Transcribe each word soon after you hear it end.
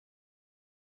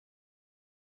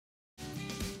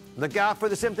Look out for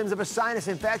the symptoms of a sinus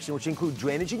infection, which include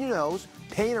drainage in your nose,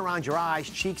 pain around your eyes,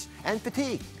 cheeks, and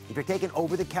fatigue. If you're taking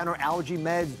over-the-counter allergy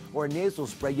meds or a nasal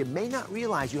spray, you may not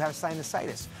realize you have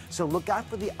sinusitis. So look out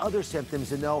for the other symptoms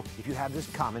to know if you have this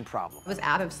common problem. I was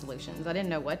out of solutions. I didn't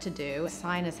know what to do.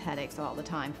 Sinus headaches all the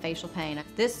time, facial pain.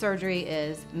 This surgery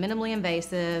is minimally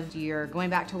invasive. You're going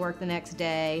back to work the next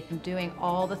day. I'm doing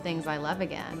all the things I love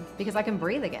again because I can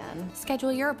breathe again.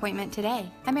 Schedule your appointment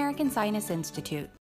today. American Sinus Institute.